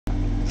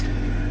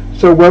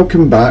So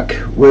welcome back.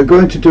 We're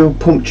going to do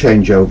pump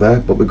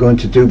changeover, but we're going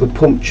to do the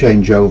pump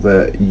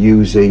changeover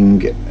using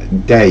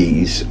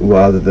days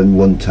rather than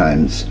run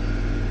times.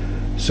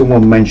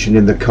 Someone mentioned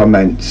in the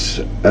comments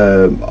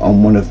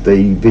on one of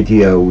the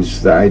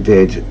videos that I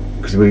did,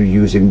 because we were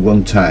using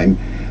runtime,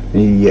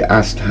 he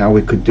asked how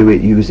we could do it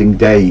using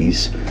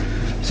days.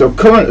 So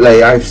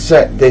currently I've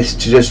set this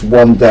to just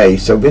 1 day,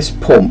 so this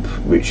pump,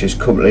 which is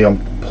currently on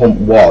pump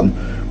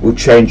 1, will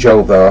change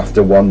over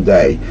after 1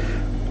 day.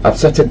 I've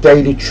set a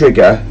daily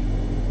trigger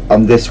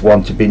on this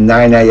one to be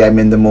 9 AM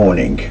in the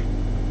morning.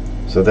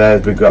 So there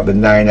we've got the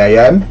 9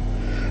 AM.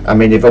 I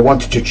mean, if I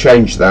wanted to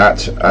change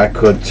that, I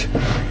could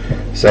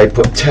say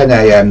put 10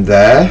 AM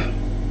there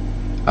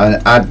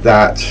and add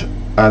that,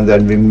 and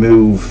then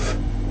remove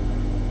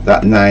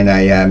that 9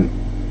 AM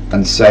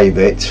and save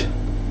it.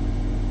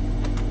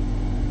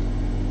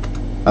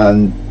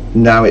 And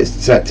now it's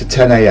set to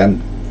 10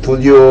 AM. For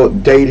your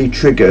daily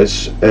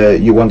triggers,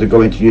 you want to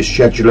go into your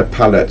scheduler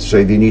palette, so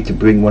you need to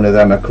bring one of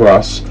them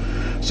across.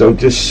 So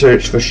just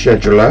search for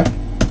scheduler.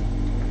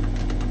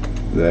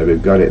 There,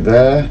 we've got it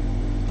there,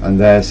 and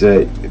there's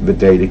the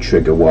daily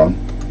trigger one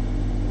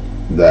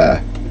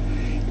there.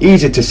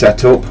 Easy to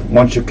set up.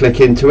 Once you click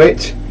into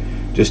it,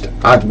 just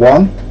add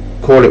one,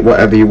 call it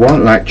whatever you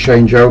want, like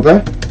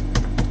changeover.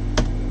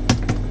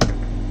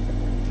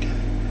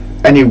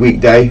 Any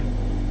weekday,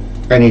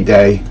 any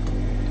day,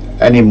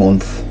 any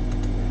month,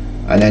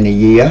 and any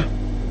year.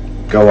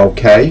 Go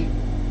OK,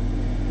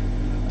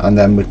 and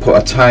then we put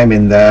a time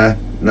in there.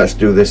 Let's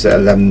do this at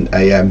 11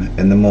 AM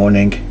in the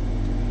morning.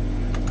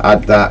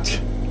 Add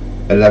that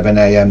 11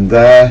 AM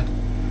there,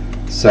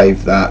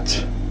 save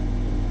that,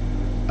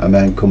 and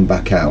then come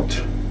back out,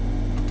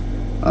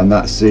 and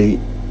that's the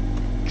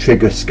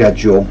trigger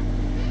schedule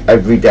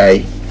every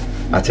day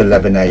at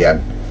 11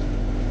 AM.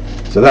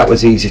 So that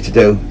was easy to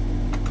do.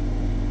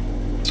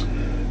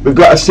 We've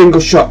got a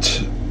single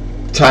shot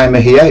timer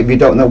here. If you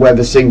don't know where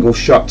the single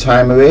shot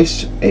timer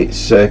is,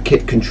 it's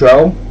kit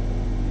control,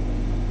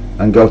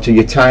 and go to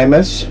your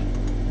timers,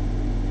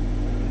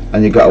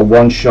 and you've got a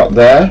 1 shot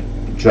there.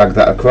 Drag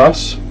that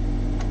across,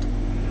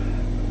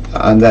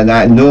 and then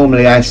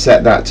normally I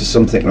set that to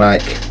something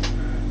like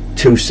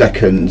 2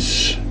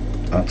 seconds.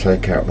 I'll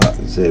take out that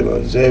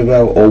 0,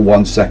 0 or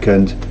 1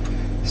 second,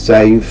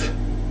 save,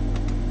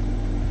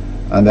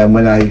 and then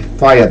when I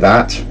fire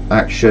that,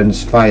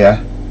 actions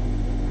fire,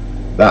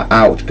 that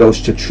out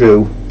goes to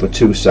true for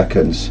 2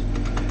 seconds.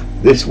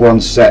 This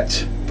one's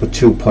set for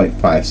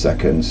 2.5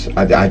 seconds.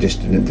 I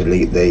just didn't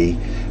delete the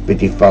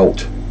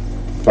default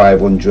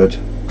 500,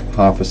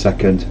 half a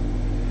second,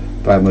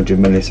 500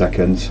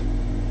 milliseconds.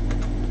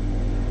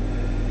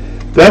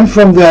 Then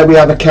from there we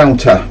have a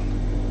counter.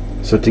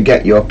 So to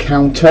get your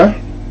counter,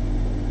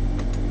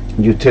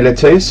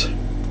 utilities,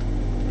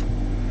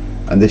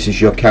 and this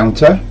is your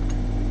counter.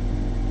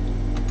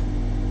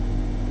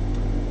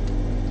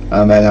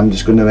 And then I'm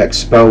just going to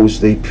expose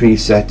the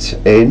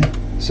preset in.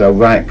 So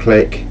right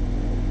click,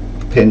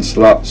 pin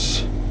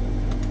slots,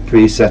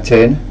 preset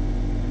in,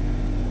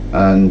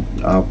 and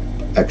I'll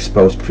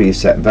expose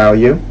preset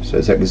value, so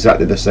it's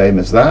exactly the same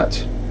as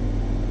that.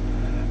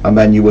 And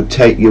then you would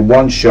take your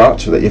 1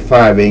 shot that you're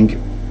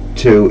firing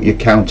to your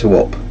counter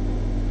up.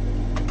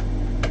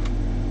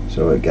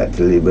 So we'll get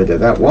rid of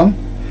that one.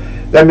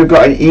 Then we've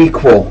got an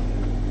equal.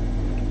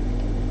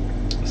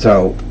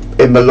 So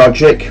in the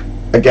logic,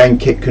 again,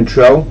 kit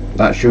control,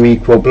 that's your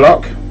equal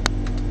block,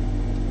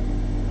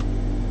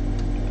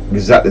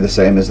 exactly the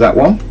same as that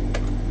one.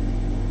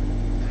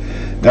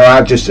 Now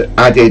I've just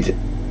added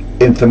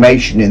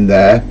information in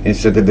there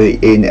instead of the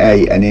in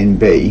A and in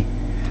B,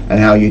 and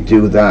how you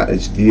do that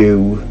is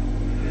view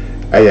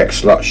AX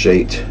slot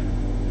sheet,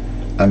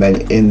 and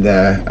then in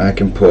there I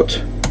can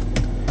put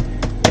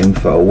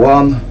info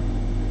 1,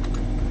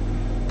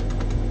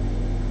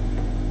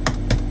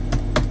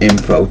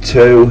 info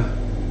 2,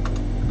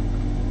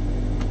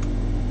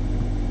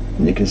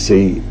 and you can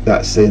see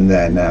that's in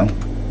there now,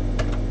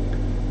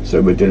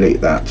 so we'll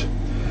delete that.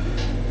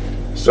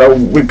 So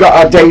we've got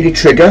our daily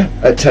trigger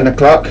at 10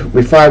 o'clock.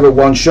 We fire a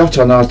 1 shot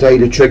on our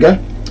daily trigger.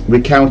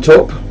 We count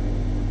up.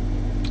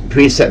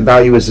 Preset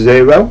value is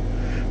 0.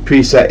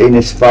 Preset in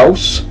is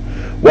false.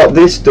 What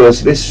this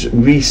does, this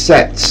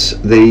resets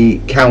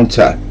the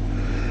counter.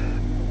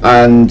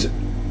 And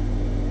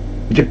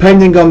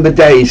depending on the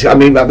days, I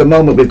mean at the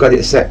moment we've got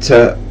it set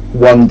to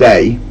 1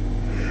 day.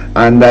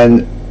 And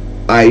then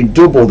I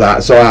double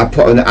that, so I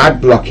put an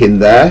add block in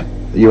there.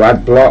 Your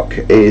add block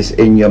is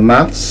in your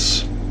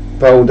maths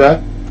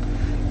folder.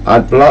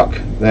 Add block,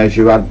 there's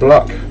your add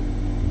block,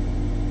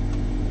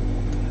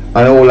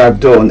 and all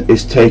I've done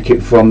is take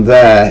it from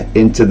there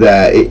into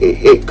there.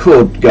 It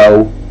could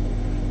go,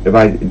 if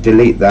I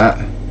delete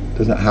that,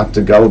 doesn't have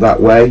to go that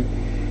way,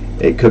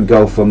 it could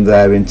go from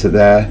there into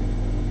there.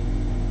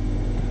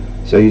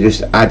 So you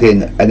just add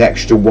in an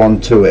extra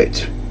 1 to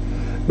it,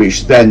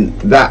 which then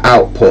that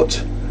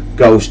output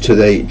goes to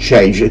the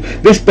change.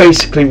 This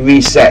basically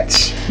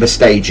resets the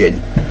staging.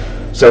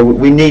 So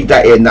we need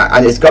that in that,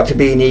 and it's got to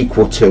be an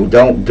equal to.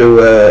 Don't do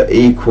a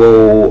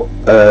equal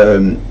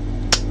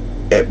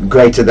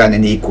greater than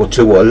and equal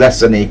to or less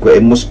than equal.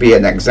 It must be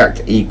an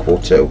exact equal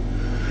to.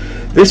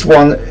 This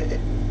one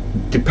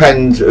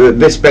depends,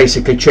 this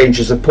basically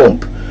changes the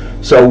pump.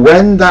 So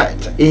when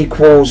that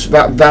equals,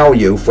 that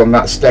value from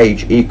that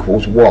stage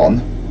equals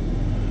 1,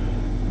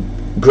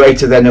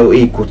 greater than or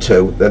equal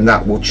to, then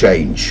that will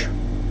change.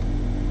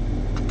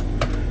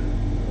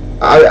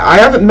 I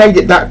haven't made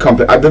it that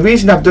complex. The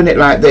reason I've done it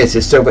like this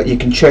is so that you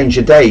can change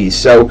your days.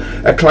 So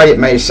a client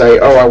may say,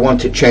 oh, I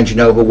want it changing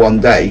over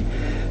 1 day.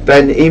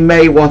 Then he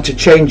may want to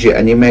change it,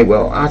 and he may,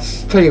 well, I'll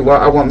tell you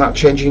what, I want that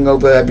changing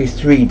over every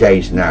 3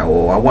 days now,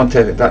 or I want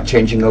that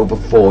changing over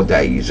 4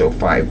 days or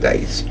 5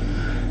 days.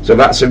 So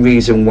that's the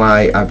reason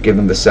why I've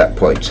given the set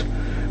point,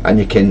 and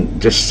you can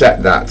just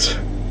set that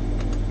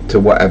to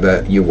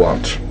whatever you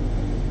want.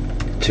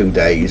 2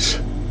 days.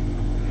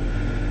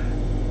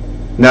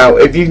 Now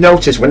if you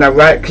notice, when I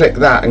right click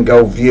that and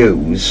go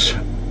views,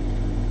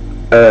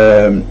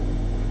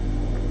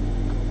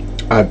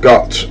 I've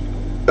got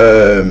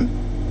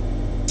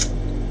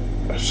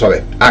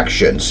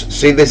actions.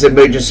 See this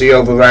emergency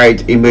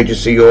override,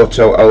 emergency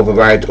auto,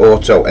 override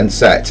auto, and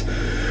set.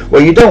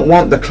 Well, you don't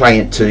want the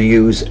client to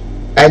use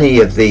any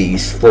of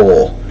these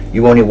 4.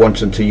 You only want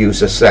them to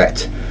use a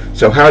set.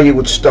 So how you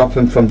would stop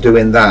them from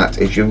doing that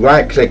is you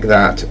right click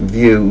that,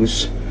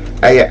 views,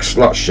 AX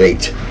slot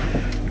sheet,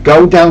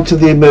 go down to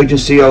the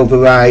emergency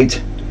override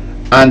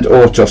and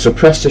auto. So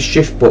press the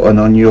shift button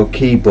on your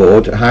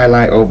keyboard,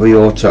 highlight over the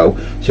auto,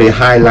 so you're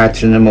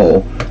highlighting them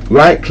all.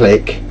 Right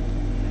click,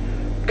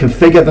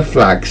 configure the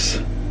flags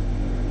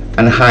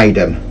and hide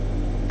them,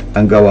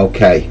 and go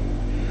OK.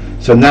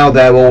 So now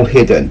they're all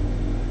hidden.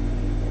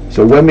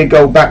 So when we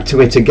go back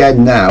to it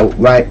again now,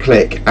 right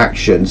click,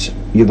 actions,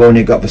 you've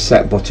only got the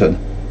set button.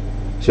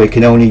 So he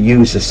can only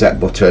use the set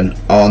button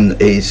on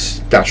his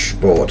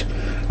dashboard,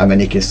 and then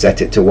he can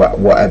set it to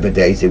whatever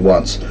days he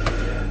wants.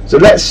 So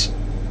let's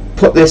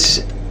put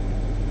this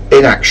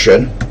in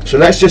action. So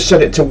let's just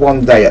set it to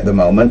 1 day at the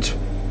moment.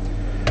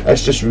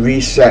 Let's just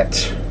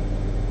reset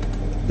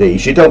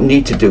these. You don't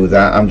need to do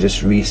that, I'm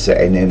just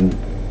resetting him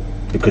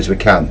because we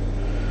can.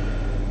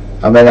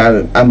 And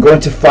then I'm going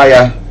to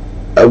fire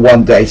a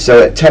 1 day,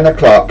 so at 10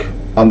 o'clock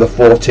on the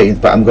 14th,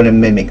 but I'm going to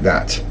mimic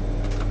that.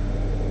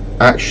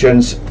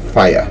 Actions,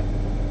 fire.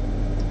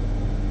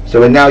 So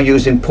we're now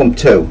using pump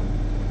 2.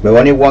 We're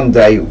only 1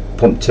 day,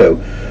 pump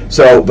 2.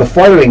 So the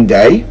following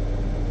day,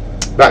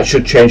 that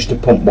should change to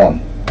pump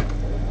 1.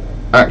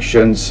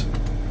 Actions,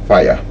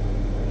 fire.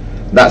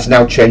 That's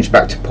now changed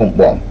back to pump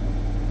 1.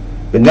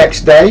 The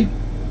next day,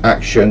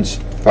 actions,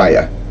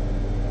 fire,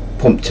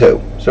 pump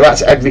 2. So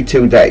that's every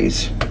 2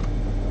 days.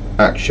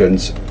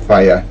 Actions,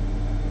 fire,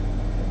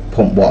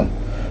 pump 1.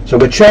 So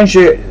we're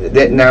changing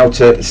it now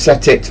to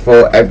set it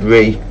for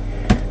every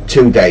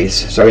 2 days.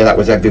 Sorry, that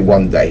was every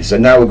 1 day. So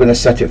now we're going to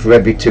set it for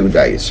every 2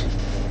 days.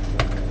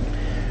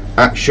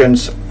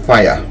 Actions,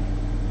 fire.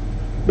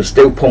 We're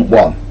still pump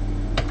 1.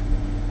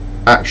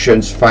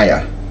 Actions,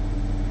 fire.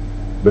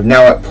 We're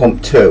now at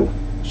pump 2.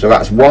 So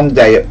that's 1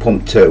 day at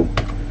pump 2.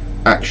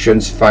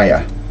 Actions,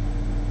 fire.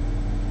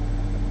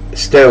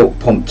 Still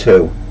pump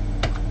 2.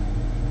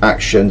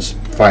 Actions,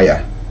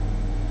 fire.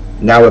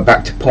 Now we're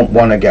back to pump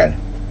 1 again.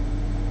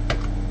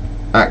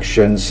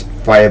 Actions,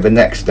 fire the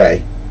next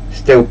day.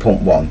 Still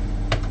pump 1.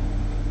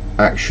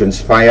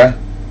 Actions, fire.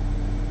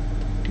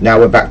 Now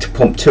we're back to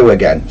pump 2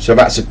 again. So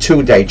that's a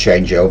 2 day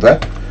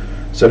changeover.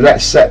 So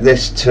let's set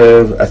this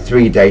to a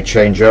 3 day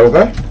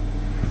changeover.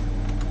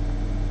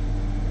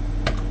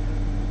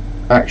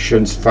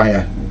 Actions,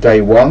 fire,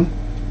 day 1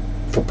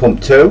 for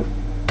pump 2.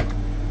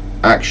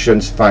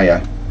 Actions,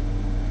 fire.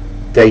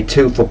 Day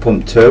 2 for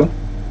pump 2.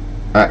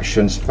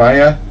 Actions,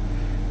 fire.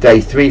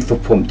 Day 3 for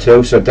pump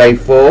 2. So day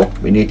 4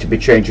 we need to be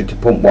changing to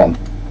pump 1.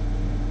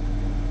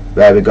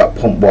 There we got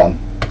pump 1.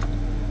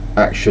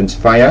 Actions,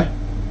 fire.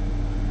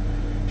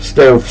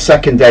 Still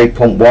second day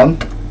pump 1.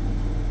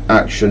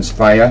 Actions,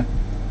 fire.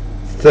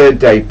 Third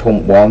day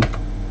pump 1.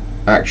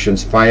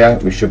 Actions, fire.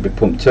 We should be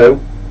pump 2.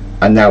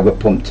 And now we're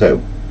pump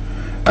 2.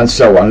 And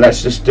so on.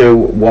 Let's just do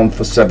 1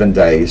 for 7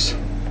 days.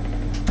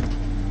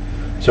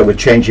 So we're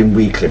changing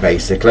weekly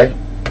basically.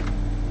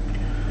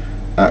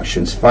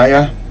 Actions,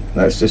 fire.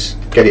 Let's just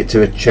get it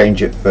to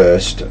change it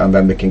first, and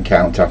then we can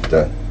count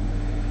after.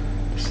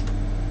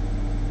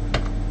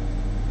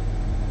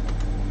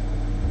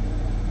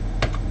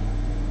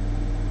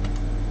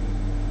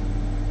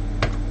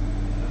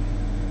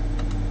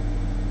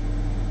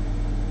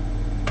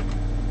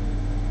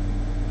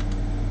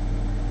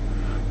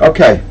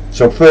 Okay,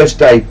 so first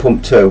day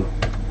pump 2.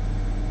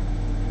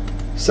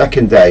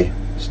 Second day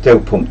still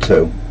pump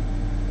 2.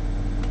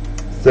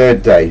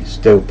 Third day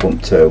still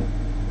pump 2.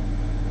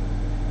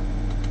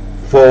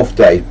 Fourth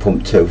day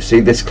pump 2.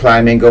 See this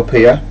climbing up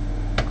here?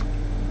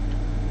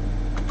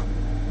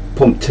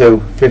 Pump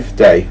 2, 5th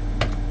day.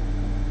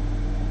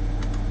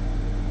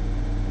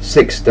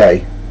 6th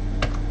day.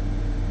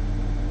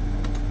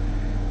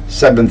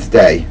 7th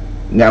day.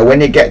 Now when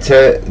you get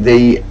to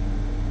the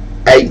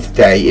 8th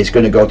day, it's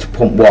going to go to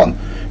pump 1,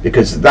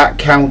 because that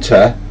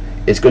counter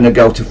is going to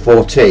go to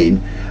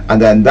 14,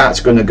 and then that's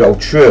going to go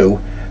true,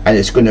 and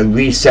it's going to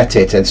reset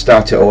it and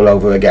start it all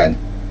over again.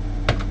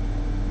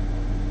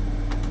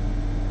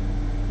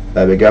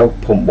 There we go,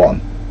 pump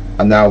 1,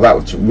 and now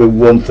that will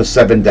run for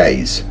 7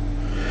 days.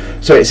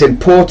 So it's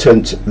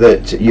important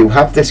that you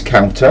have this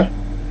counter,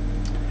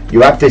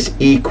 you have this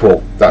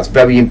equal. That's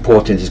very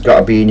important. It's got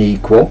to be an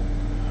equal.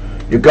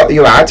 You've got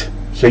your add,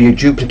 so you're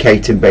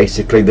duplicating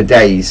basically the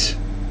days,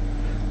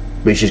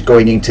 which is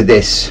going into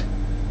this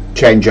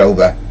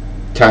changeover,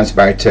 times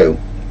by 2.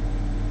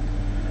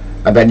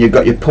 And then you've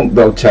got your pump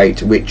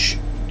rotate, which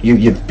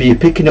you're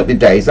picking up the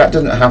days. That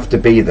doesn't have to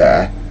be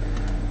there,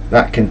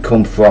 that can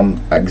come from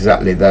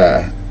exactly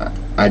there.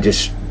 I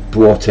just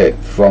brought it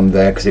from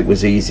there because it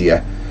was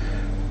easier.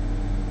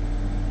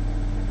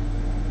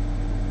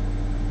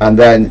 And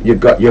then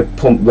you've got your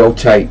pump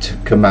rotate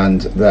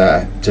command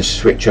there to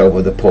switch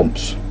over the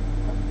pumps.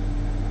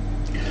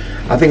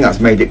 I think that's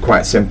made it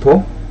quite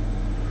simple.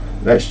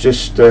 Let's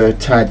just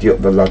tidy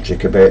up the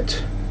logic a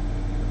bit,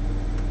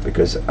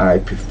 because I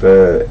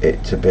prefer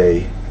it to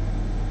be,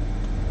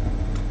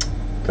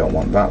 don't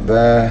want that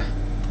there,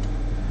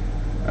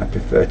 I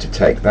prefer to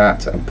take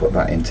that and put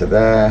that into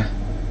there,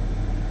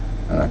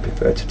 and I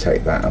prefer to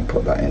take that and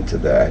put that into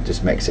there. It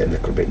just makes it a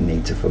little bit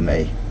neater for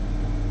me.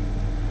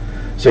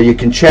 So you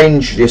can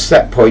change your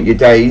set point, your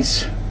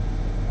days,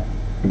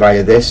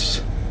 via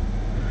this.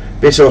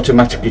 This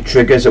automatically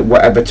triggers at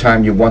whatever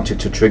time you want it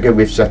to trigger.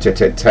 We've set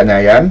it at 10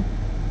 AM.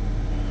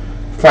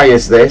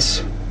 Fires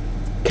this,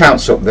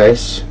 counts up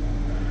this.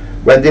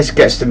 When this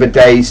gets to the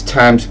days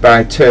times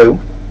by 2,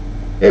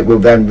 it will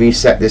then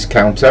reset this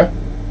counter.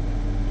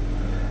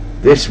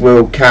 This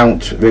will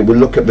count, it will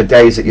look at the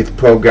days that you've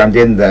programmed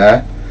in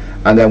there,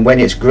 and then when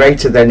it's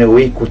greater than or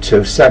equal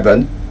to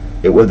 7,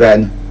 it will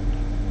then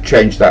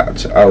change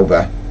that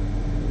over.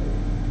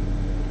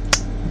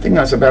 I think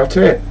that's about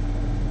it.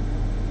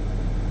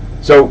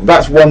 So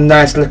that's one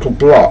nice little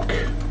block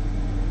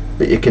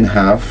that you can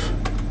have.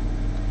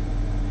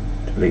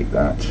 Delete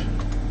that.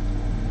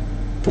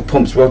 For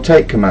pumps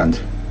rotate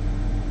command.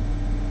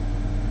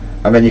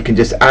 And then you can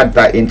just add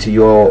that into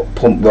your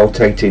pump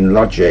rotating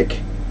logic.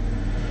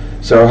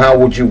 So how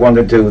would you want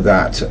to do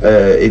that?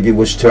 If you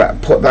was to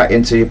put that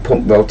into your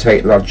pump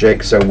rotate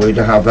logic, so we'd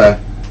have a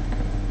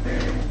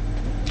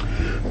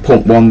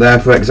pump 1 there,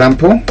 for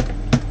example.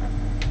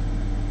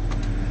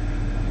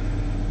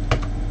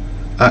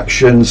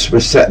 Actions, we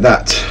set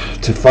that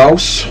to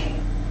false.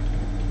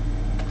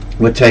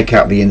 We'll take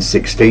out the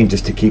in16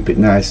 just to keep it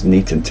nice,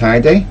 neat and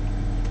tidy.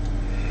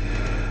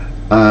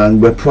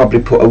 And we'll probably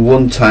put a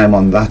runtime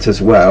on that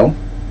as well.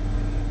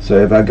 So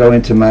if I go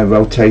into my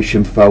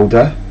rotation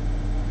folder,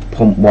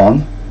 pump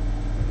 1,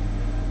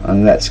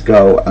 and let's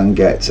go and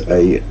get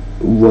a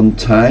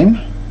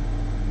runtime.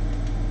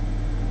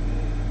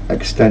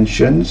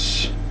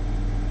 Extensions,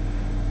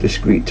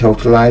 discrete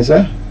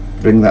totalizer,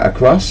 bring that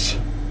across,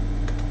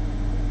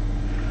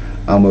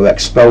 and we'll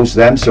expose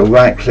them. So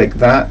right click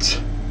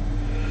that,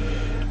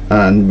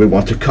 and we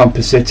want to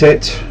composite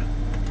it,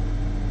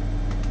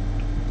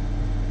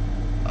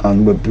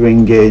 and we'll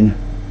bring in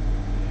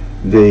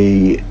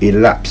the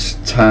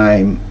elapsed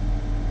time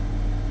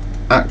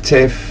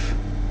active,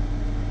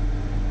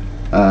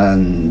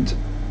 and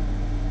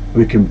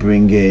we can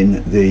bring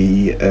in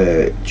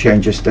the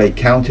change of state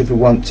count if we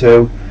want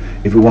to.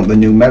 If we want the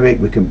numeric,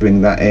 we can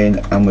bring that in,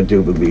 and we'll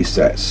do the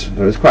resets. So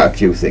there's quite a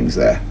few things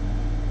there.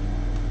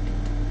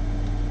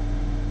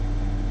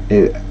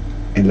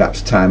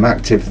 Elapsed time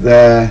active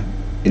there,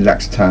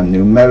 elapsed time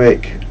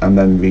numeric, and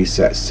then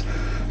resets.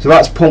 So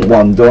that's pump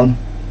 1 done.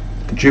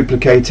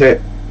 Duplicate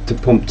it to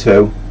pump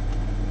 2.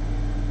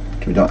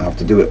 We don't have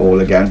to do it all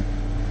again.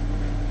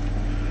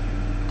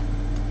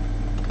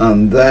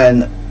 And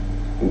then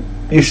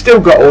you've still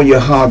got all your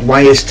hard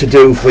wires to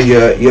do for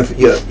your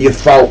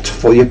fault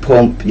for your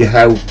pump, your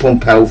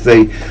pump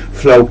healthy,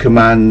 flow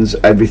commands,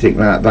 everything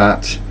like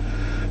that.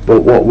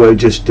 But what we'll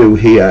just do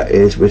here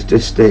is we'll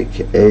just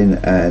stick in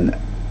an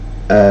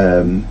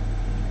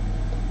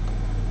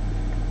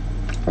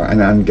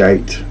AND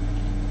gate,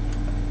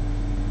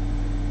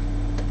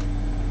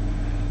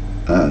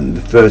 and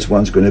the first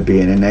one's going to be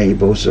an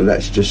enable. So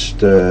let's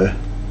just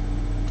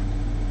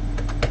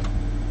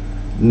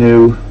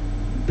new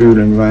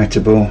Boolean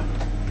writable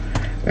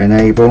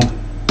enable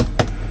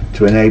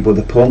to enable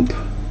the pump,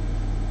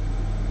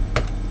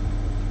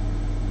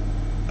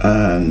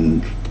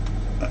 and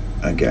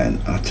again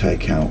I'll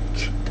take out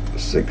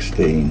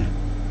 16.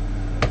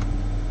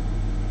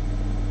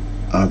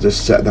 I'll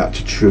just set that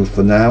to true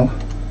for now,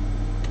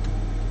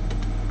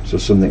 so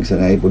something's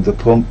enabled the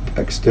pump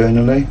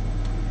externally.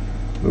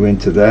 We're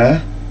into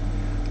there,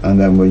 and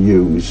then we'll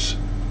use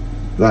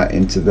that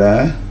into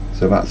there,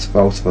 so that's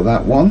false for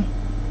that one.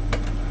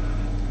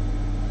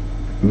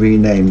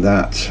 Rename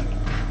that,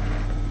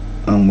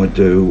 and we'll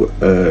do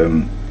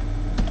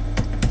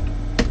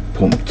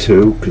pump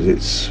 2, because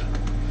it's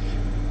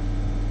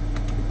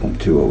pump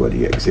 2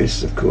 already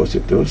exists, of course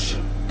it does.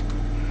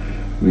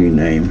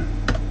 Rename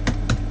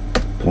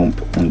pump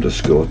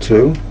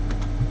 _2,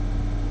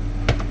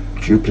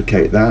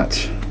 duplicate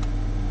that,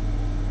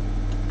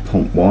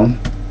 pump 1,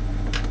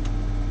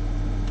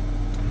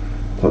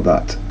 put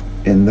that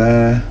in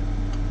there,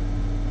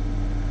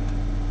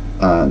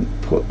 and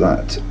put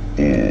that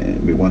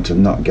in. We want a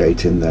NOT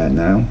gate in there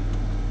now.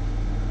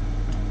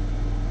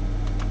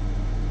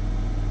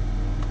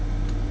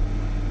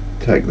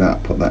 Take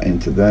that, put that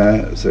into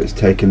there, so it's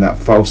taking that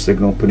false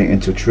signal, putting it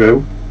into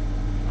true.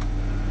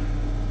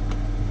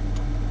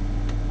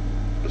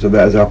 So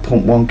there's our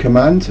pump 1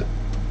 command.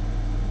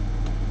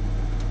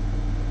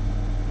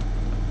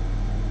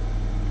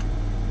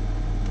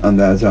 And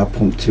there's our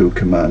pump 2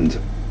 command.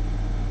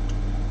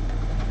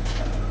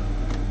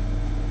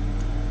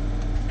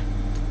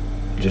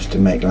 Just to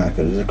make life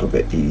a little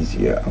bit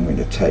easier, I'm going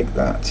to take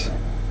that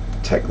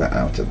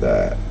out of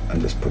there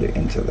and just put it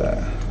into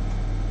there.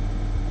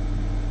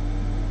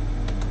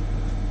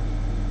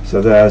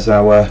 So there's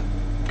our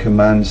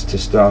commands to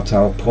start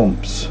our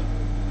pumps.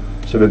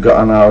 So we've got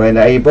on our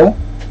enable,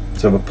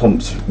 so the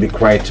pump's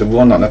required to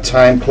run on a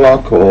time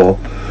clock, or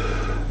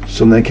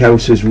something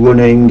else is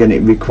running and it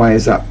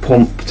requires that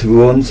pump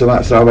to run, so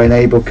that's our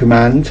enable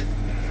command.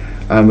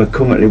 And we're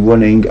currently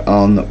running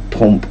on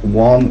pump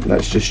 1.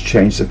 Let's just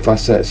change the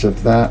facets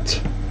of that.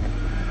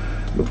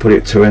 We'll put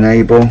it to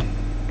enable,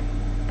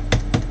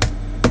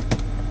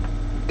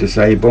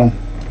 disable,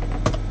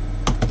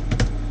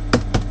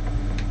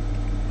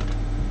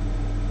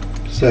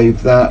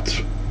 save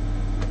that,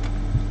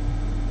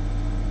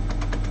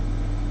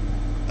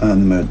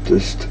 and we'll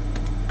just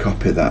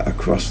copy that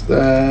across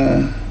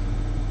there.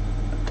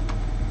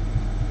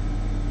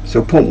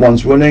 So pump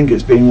 1's running,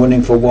 it's been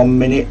running for 1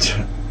 minute.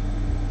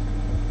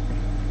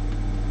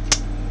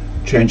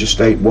 Change the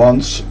state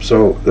once,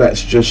 so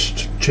let's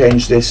just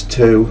change this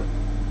to,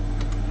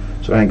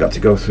 so I ain't got to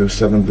go through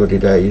 7 bloody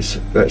days.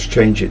 Let's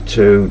change it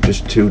to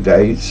just 2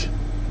 days,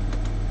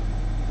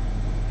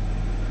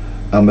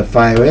 and we'll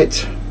fire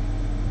it.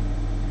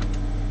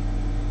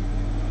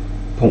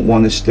 Pump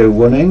 1 is still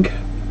running.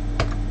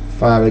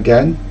 Fire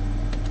again.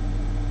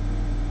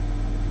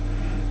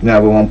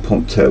 Now we're on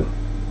pump 2.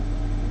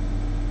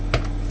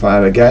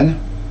 Fire again.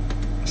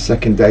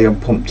 Second day on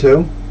pump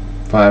 2.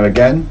 Fire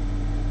again.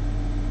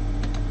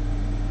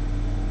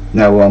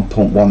 Now we're on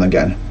pump 1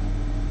 again.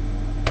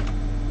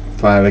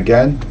 Fire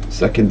again.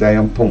 Second day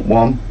on pump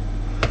 1.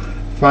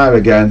 Fire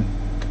again.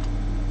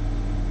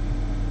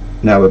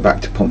 Now we're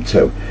back to pump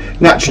 2.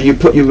 Naturally you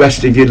put your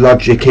rest of your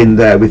logic in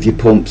there with your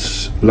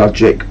pumps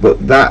logic,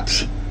 but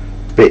that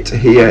bit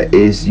here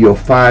is your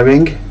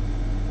firing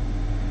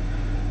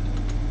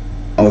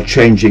or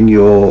changing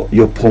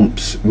your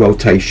pumps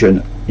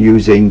rotation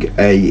using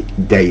a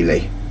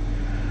daily.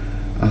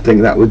 I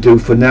think that would do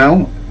for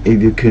now.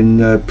 If you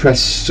can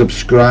press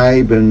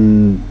subscribe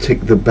and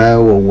tick the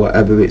bell or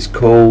whatever it's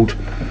called,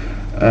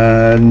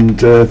 and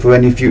for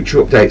any future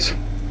updates.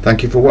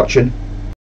 Thank you for watching.